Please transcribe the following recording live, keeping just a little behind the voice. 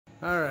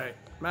Alright,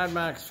 Mad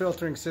Maxx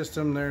filtering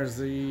system. There's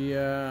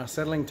the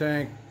settling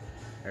tank,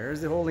 there's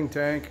the holding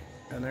tank,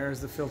 and there's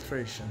the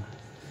filtration.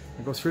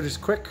 I'll go through this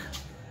quick.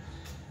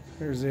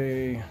 There's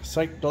a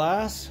sight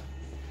glass.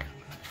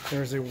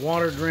 There's a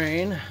water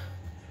drain,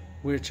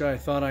 which I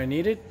thought I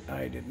needed.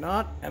 I did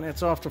not, and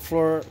it's off the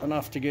floor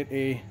enough to get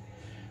a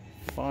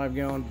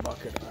 5-gallon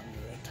bucket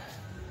under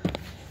it.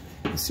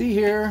 You see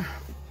here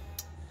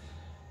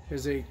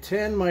is a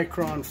 10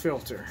 micron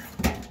filter.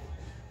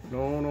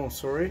 No,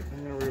 sorry.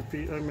 I'm going to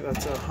repeat.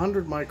 That's a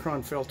 100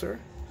 micron filter.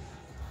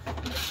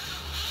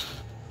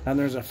 And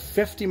there's a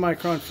 50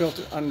 micron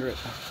filter under it.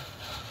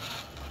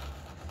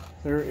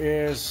 There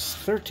is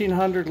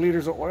 1,300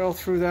 liters of oil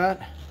through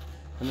that.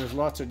 And there's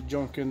lots of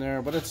junk in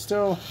there, but there's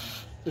still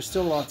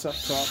lots up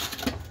top.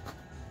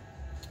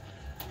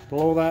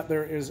 Below that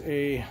there is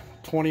a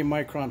 20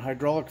 micron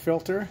hydraulic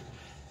filter.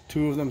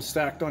 2 of them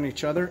stacked on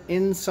each other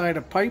inside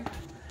a pipe,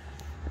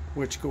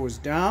 which goes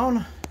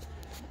down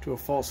to a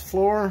false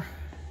floor,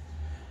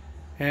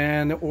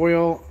 and the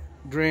oil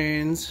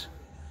drains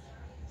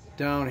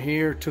down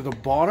here to the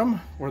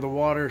bottom where the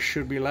water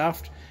should be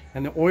left,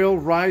 and the oil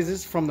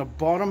rises from the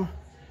bottom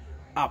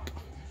up,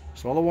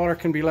 so all the water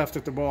can be left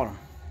at the bottom.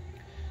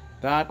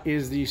 That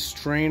is the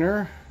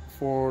strainer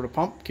for the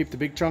pump, keep the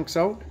big chunks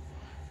out.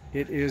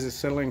 It is a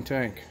settling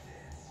tank,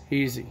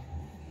 easy.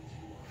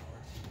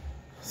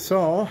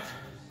 So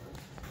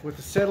with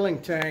the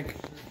settling tank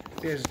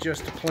is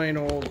just a plain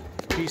old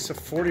piece of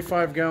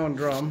 45-gallon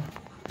drum.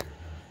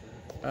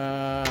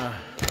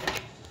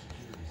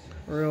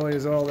 Really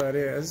is all that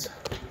is.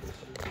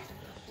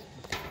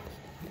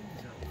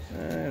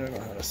 I don't know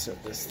how to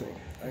set this thing.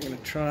 I'm gonna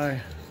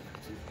try.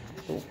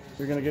 Oh,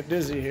 you're gonna get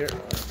dizzy here.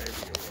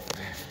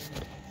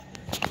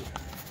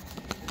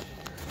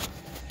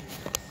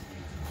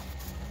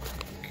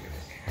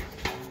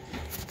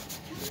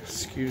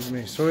 Excuse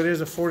me. So it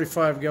is a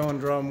 45-gallon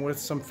drum with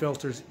some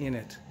filters in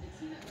it.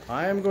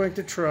 I am going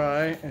to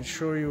try and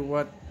show you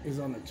what is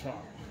on the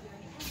top.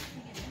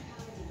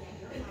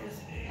 It is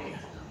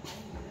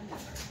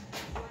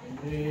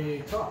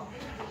a top.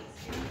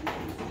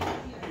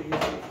 Put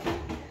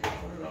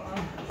it on.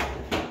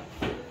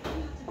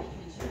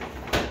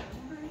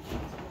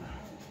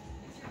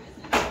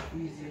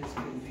 Easy as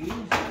can be.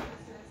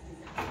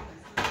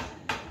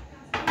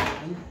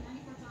 And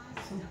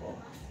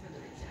simple.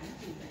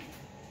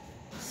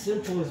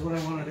 Simple is what I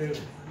want to do.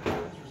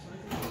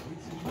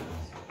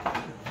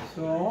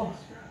 So,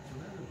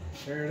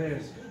 there it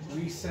is.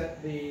 We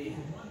set the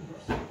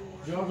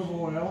jug of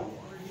oil.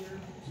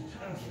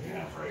 We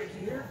have right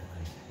here.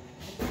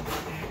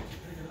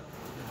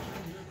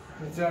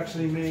 It's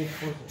actually made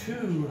for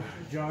 2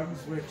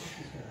 jugs, which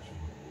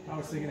I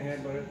was thinking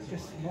ahead, but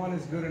just one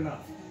is good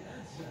enough.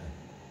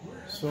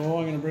 So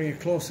I'm going to bring it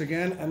close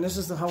again, and this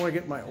is how I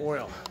get my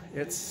oil.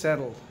 It's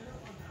settled.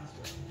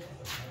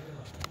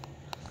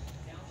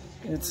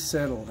 It's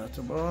settled at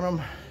the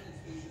bottom.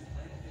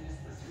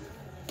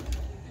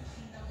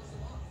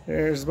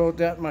 There's about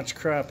that much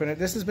crap in it.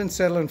 This has been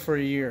settling for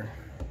a year.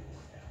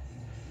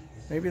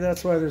 Maybe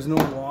that's why there's no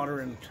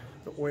water in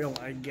the oil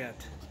I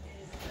get.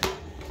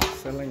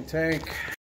 Settling tank.